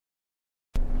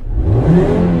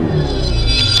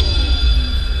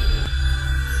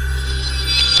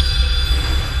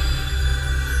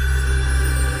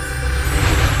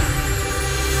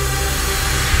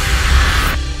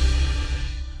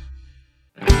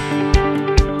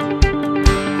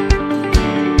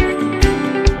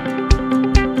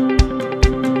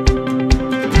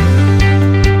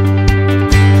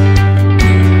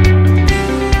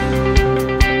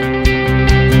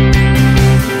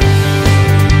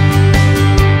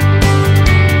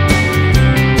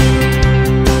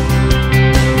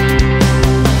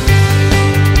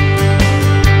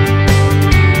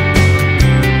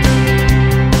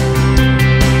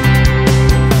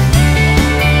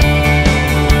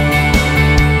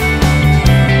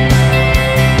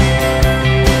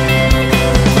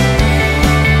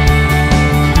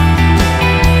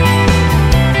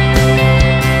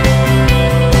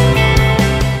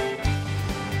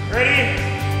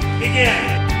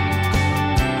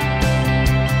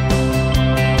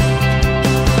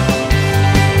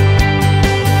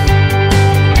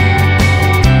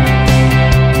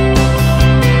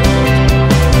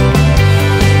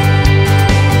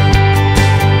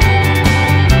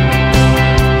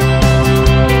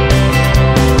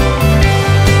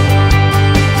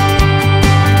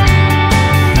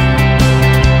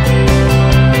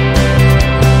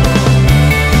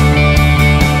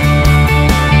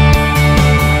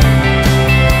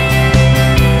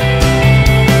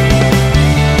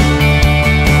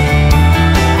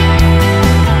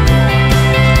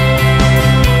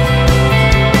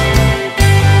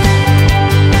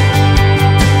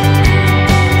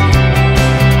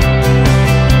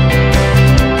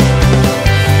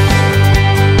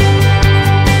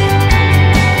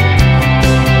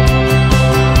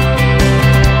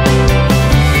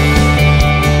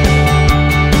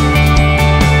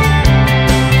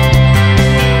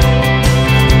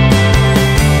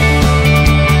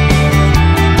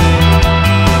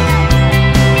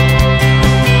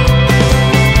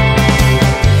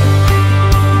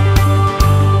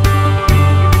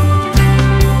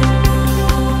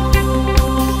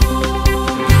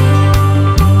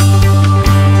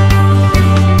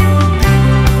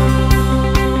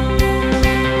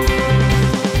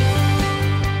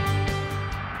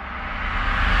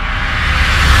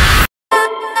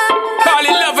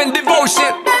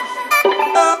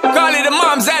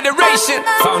passion,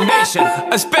 foundation,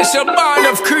 a special bond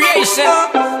of creation.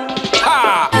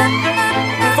 Ha!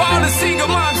 For all the single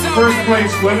moms out there. First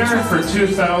place winner for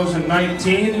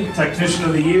 2019 Technician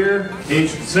of the Year,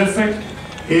 Asia Pacific,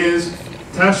 is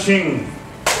Shing.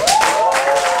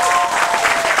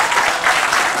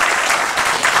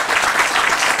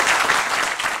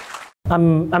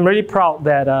 I'm really proud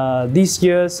that this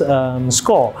year's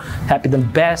score had been the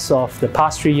best of the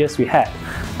past 3 years we had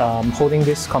holding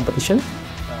this competition.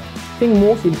 I think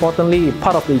most importantly,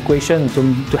 part of the equation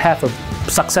to have a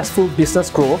successful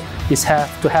business growth is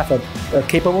to have a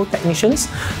capable technicians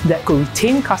that could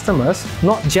retain customers,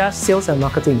 not just sales and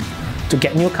marketing to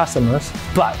get new customers,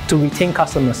 but to retain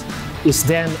customers is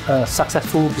then a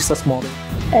successful business model.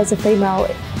 As a female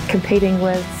competing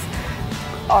with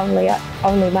only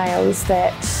males,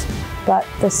 but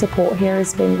the support here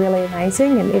has been really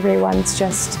amazing, and everyone's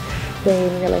just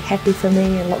been really happy for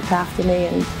me and looked after me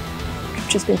and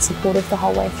just been supportive the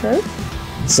whole way through.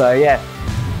 So yeah,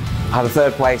 I had a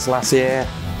 3rd place last year,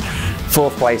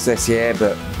 4th place this year,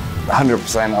 but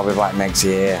 100% I'll be back next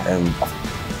year and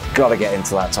I've got to get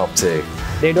into that top 2.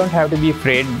 They don't have to be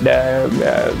afraid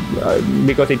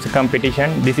because it's a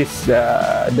competition. This is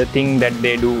the thing that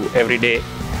they do every day.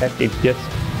 That it's just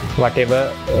whatever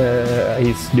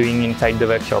he's doing inside the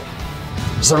workshop.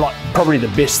 So like probably the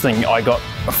best thing I got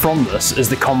from this is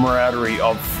the camaraderie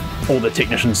of all the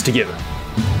technicians together.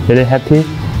 Really happy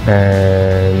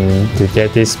to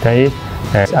get this pay.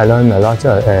 I learned a lot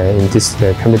in this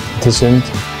competition.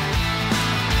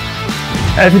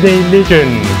 Everyday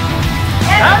Legend.